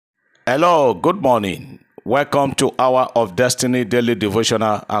Hello, good morning. Welcome to Hour of Destiny Daily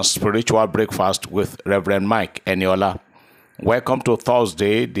Devotional and Spiritual Breakfast with Reverend Mike Eniola. Welcome to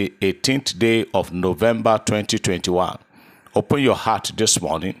Thursday, the 18th day of November 2021. Open your heart this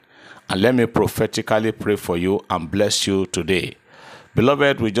morning and let me prophetically pray for you and bless you today.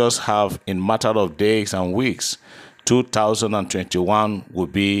 Beloved, we just have in matter of days and weeks, 2021 will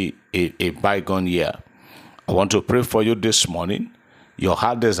be a bygone year. I want to pray for you this morning. Your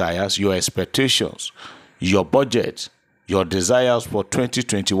heart desires, your expectations, your budget, your desires for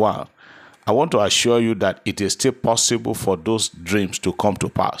 2021. I want to assure you that it is still possible for those dreams to come to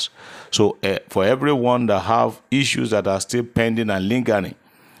pass. So for everyone that have issues that are still pending and lingering,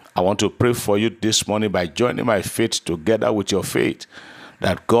 I want to pray for you this morning by joining my faith together with your faith,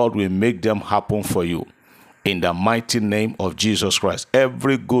 that God will make them happen for you. In the mighty name of Jesus Christ,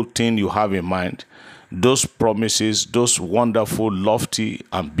 every good thing you have in mind, those promises, those wonderful, lofty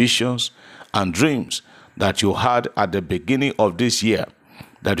ambitions and dreams that you had at the beginning of this year,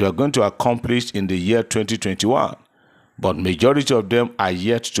 that you are going to accomplish in the year 2021, but majority of them are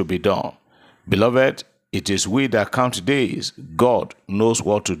yet to be done. Beloved, it is we that count days. God knows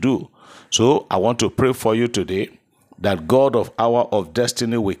what to do. So I want to pray for you today that God of Hour of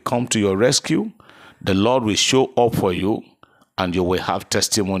Destiny will come to your rescue. The Lord will show up for you and you will have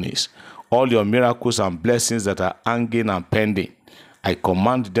testimonies. All your miracles and blessings that are hanging and pending, I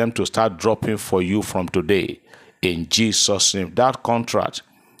command them to start dropping for you from today. In Jesus' name, that contract,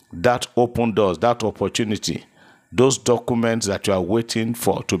 that open doors, that opportunity, those documents that you are waiting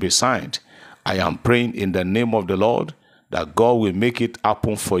for to be signed, I am praying in the name of the Lord that God will make it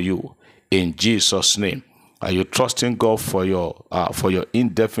happen for you. In Jesus' name. Are you trusting God for your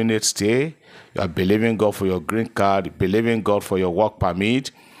indefinite stay? You are believing God for your green card, believing God for your work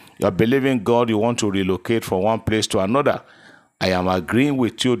permit. You are believing God you want to relocate from one place to another. I am agreeing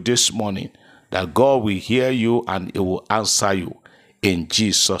with you this morning that God will hear you and He will answer you in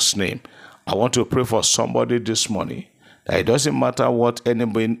Jesus' name. I want to pray for somebody this morning that it doesn't matter what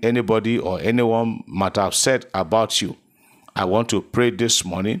anybody or anyone might have said about you. I want to pray this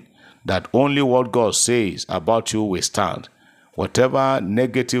morning that only what God says about you will stand. Whatever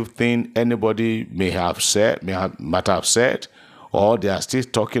negative thing anybody might have said, or they are still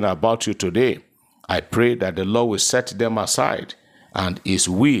talking about you today, I pray that the Lord will set them aside and His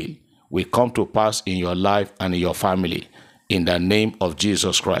will come to pass in your life and in your family. In the name of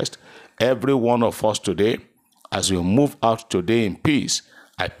Jesus Christ. Every one of us today, as we move out today in peace,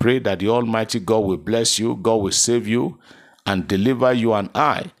 I pray that the Almighty God will bless you, God will save you, and deliver you and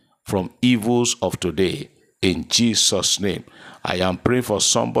I from evils of today. In Jesus' name. I am praying for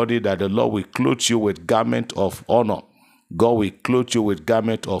somebody that the Lord will clothe you with garment of honor. God will clothe you with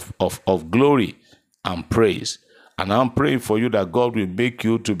garment of glory and praise. And I'm praying for you that God will make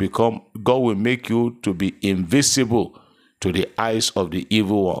you to be invisible to the eyes of the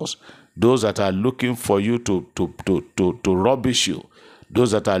evil ones. Those that are looking for you to rubbish you,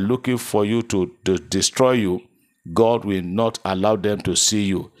 those that are looking for you to destroy you, God will not allow them to see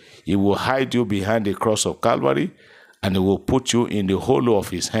you. He will hide you behind the cross of Calvary and He will put you in the hollow of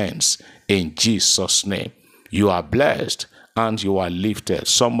His hands in Jesus' name. You are blessed and you are lifted.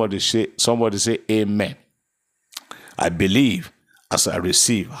 Somebody say amen. I believe as I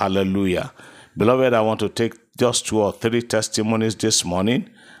receive. Hallelujah. Beloved, I want to take just 2 or 3 testimonies this morning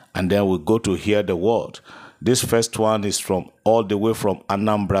and then we'll go to hear the word. This first one is all the way from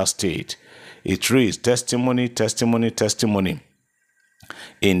Anambra State. It reads, testimony, testimony, testimony.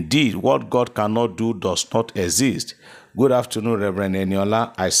 Indeed, what God cannot do does not exist. Good afternoon, Reverend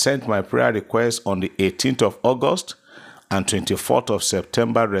Eniola. I sent my prayer request on the 18th of August and 24th of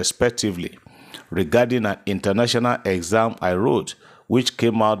September, respectively, regarding an international exam I wrote, which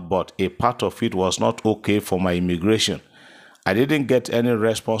came out, but a part of it was not okay for my immigration. I didn't get any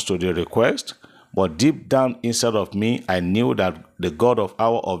response to the request, but deep down inside of me, I knew that the God of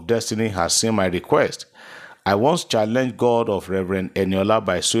Hour of Destiny has seen my request. I once challenged God of Reverend Eniola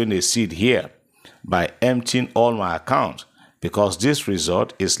by sowing a seed here, by emptying all my accounts, because this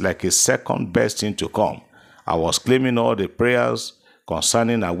result is like a second best thing to come. I was claiming all the prayers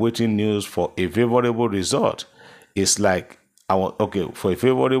concerning awaiting news for a favorable result. It's like for a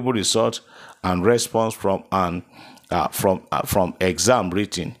favorable result and response from exam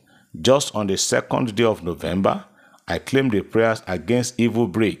written. Just on the 2nd day of November, I claimed the prayers against evil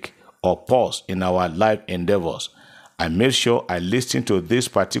break or pause in our life endeavors. I made sure I listened to these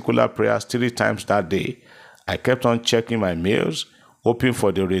particular prayers 3 times that day. I kept on checking my mails, hoping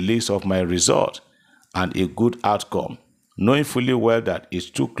for the release of my result and a good outcome, knowing fully well that it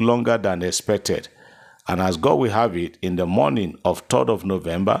took longer than expected. And as God will have it, in the morning of 3rd of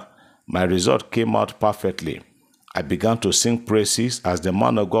November, My result came out perfectly. I began to sing praises as the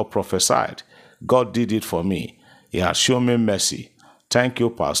man of God prophesied. God did it for me. He has shown me mercy. Thank you,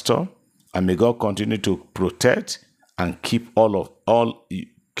 Pastor. And may God continue to protect and keep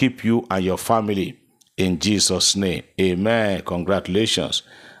keep you and your family in Jesus' name. Amen. Congratulations.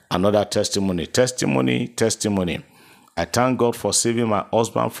 Another testimony. I thank God for saving my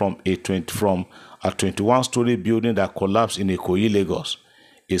husband from a 21-story building that collapsed in Ikoyi, Lagos.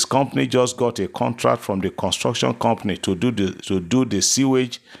 His company just got a contract from the construction company to do the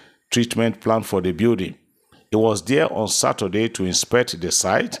sewage treatment plant for the building. He was there on Saturday to inspect the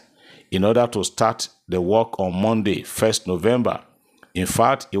site in order to start the work on Monday, 1st November. In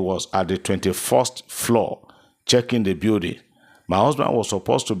fact, he was at the 21st floor checking the building. My husband was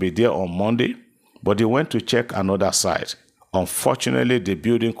supposed to be there on Monday, but he went to check another site. Unfortunately, the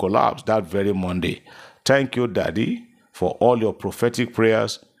building collapsed that very Monday. Thank you, Daddy, for all your prophetic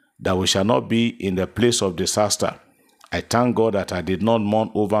prayers that we shall not be in the place of disaster. I thank God that I did not mourn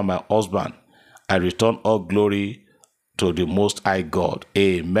over my husband. I return all glory to the Most High God.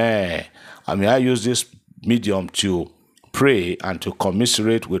 Amen. I use this medium to pray and to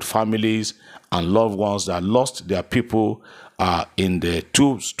commiserate with families and loved ones that lost their people in the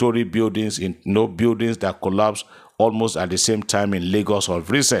 2-story buildings, buildings that collapsed almost at the same time in Lagos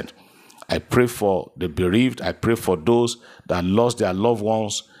of recent. I pray for the bereaved. I pray for those that lost their loved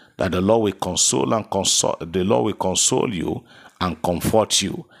ones, that the Lord will console you and comfort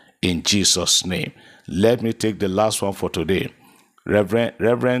you in Jesus' name. Let me take the last one for today.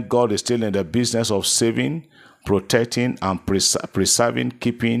 Reverend, God is still in the business of saving, protecting, and preserving,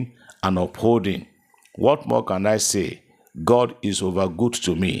 keeping, and upholding. What more can I say? God is over good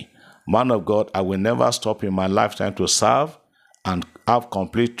to me. Man of God, I will never stop in my lifetime to serve and have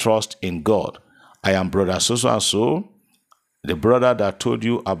complete trust in God. I am brother so-and-so, the brother that told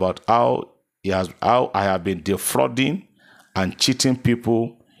you about how I have been defrauding and cheating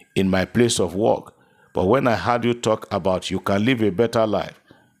people in my place of work. But when I heard you talk about you can live a better life,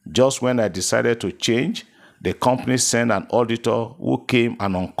 just when I decided to change, the company sent an auditor who came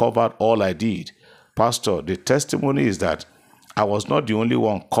and uncovered all I did. Pastor, the testimony is that I was not the only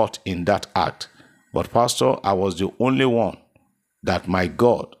one caught in that act, but Pastor, I was the only one that man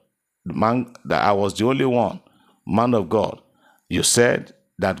of God. You said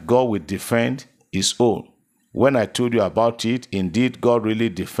that God will defend his own. When I told you about it, indeed, God really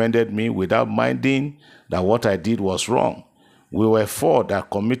defended me without minding that what I did was wrong. We were 4 that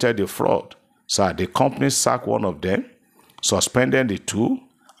committed the fraud. So the company sacked one of them, suspended the 2.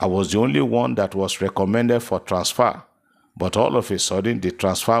 I was the only one that was recommended for transfer. But all of a sudden, the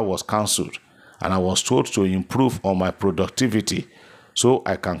transfer was cancelled, and I was told to improve on my productivity so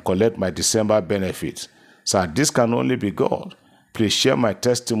I can collect my December benefits. So this can only be God. Please share my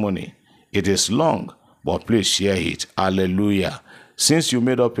testimony. It is long, but please share it. Hallelujah. Since you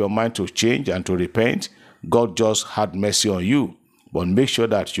made up your mind to change and to repent, God just had mercy on you. But make sure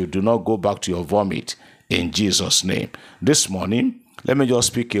that you do not go back to your vomit in Jesus' name. This morning, let me just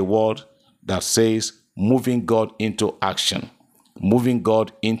speak a word that says, moving God into action. Moving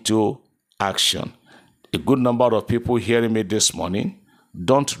God into action. A good number of people hearing me this morning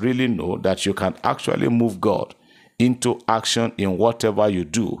don't really know that you can actually move God into action in whatever you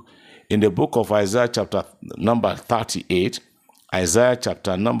do. In the book of Isaiah chapter number 38,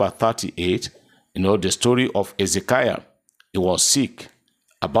 the story of Hezekiah. He was sick,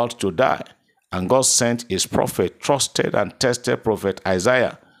 about to die, and God sent his prophet, trusted and tested prophet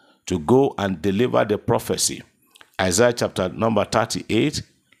Isaiah, to go and deliver the prophecy. Isaiah chapter number 38,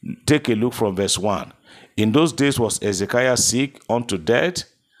 take a look from verse 1. In those days was Hezekiah sick unto death,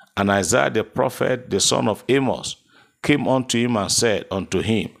 and Isaiah the prophet, the son of Amos, came unto him and said unto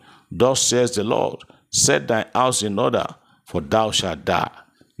him, Thus says the Lord, set thine house in order, for thou shalt die.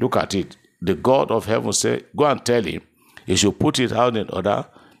 Look at it. The God of heaven said, go and tell him, he should put it out in order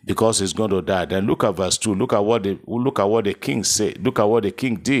because he's going to die. Then look at verse 2. Look at what the king said. Look at what the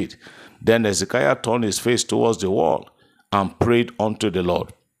king did. Then Hezekiah turned his face towards the wall and prayed unto the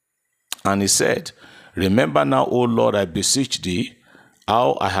Lord. And he said, Remember now, O Lord, I beseech thee,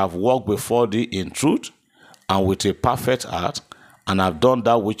 how I have walked before thee in truth and with a perfect heart, and have done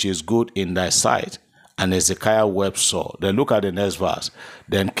that which is good in thy sight. And Hezekiah wept sore. Then look at the next verse.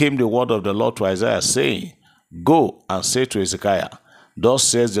 Then came the word of the Lord to Isaiah, saying, Go and say to Hezekiah, Thus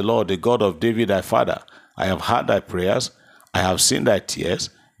says the Lord, the God of David thy father, I have heard thy prayers, I have seen thy tears.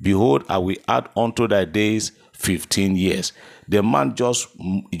 Behold, I will add unto thy days 15 years. The man just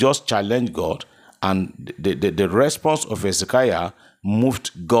challenged God, and the response of Hezekiah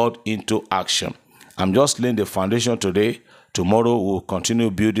moved God into action. I'm just laying the foundation today Tomorrow we'll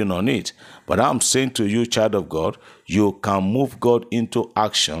continue building on it. But I'm saying to you, child of God, you can move God into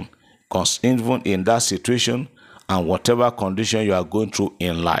action, even in that situation and whatever condition you are going through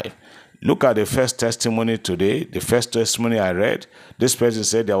in life. Look at the first testimony today. The first testimony I read, this person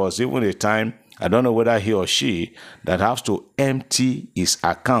said there was even a time, I don't know whether he or she, that has to empty his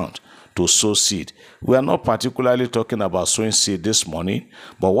account to sow seed. We are not particularly talking about sowing seed this morning,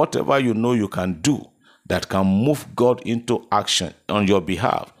 but whatever you know you can do that can move God into action on your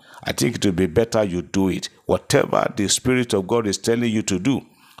behalf, I think it will be better you do it. Whatever the Spirit of God is telling you to do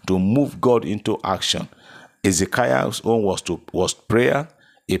to move God into action. Ezekiah's own was prayer,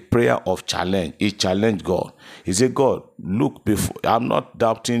 a prayer of challenge. He challenged God. He said, God, look, before I'm not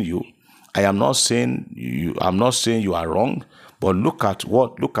doubting you. I am not saying you are wrong, but look at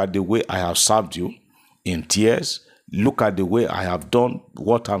the way I have served you in tears. Look at the way I have done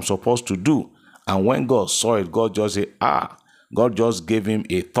what I'm supposed to do. And when God saw it, God just said, God just gave him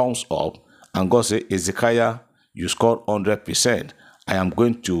a thumbs up, and God said, Ezekiah, you scored 100%. I am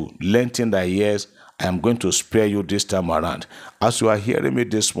going to lengthen thy years. I am going to spare you this time around. As you are hearing me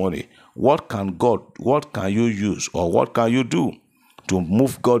this morning, what can you use, or what can you do to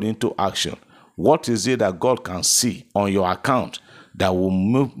move God into action? What is it that God can see on your account that will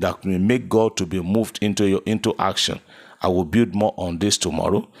make God to be moved into action? I will build more on this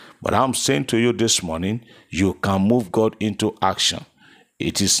tomorrow, but I'm saying to you this morning, you can move God into action.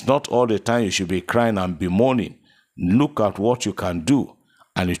 It is not all the time you should be crying and bemoaning. Look at what you can do,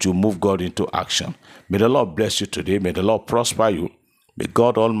 and it will move God into action. May the Lord bless you today. May the Lord prosper you. May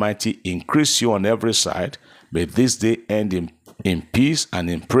God Almighty increase you on every side. May this day end in peace and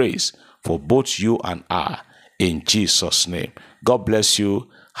in praise for both you and I. In Jesus' name. God bless you.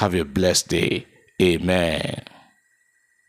 Have a blessed day. Amen.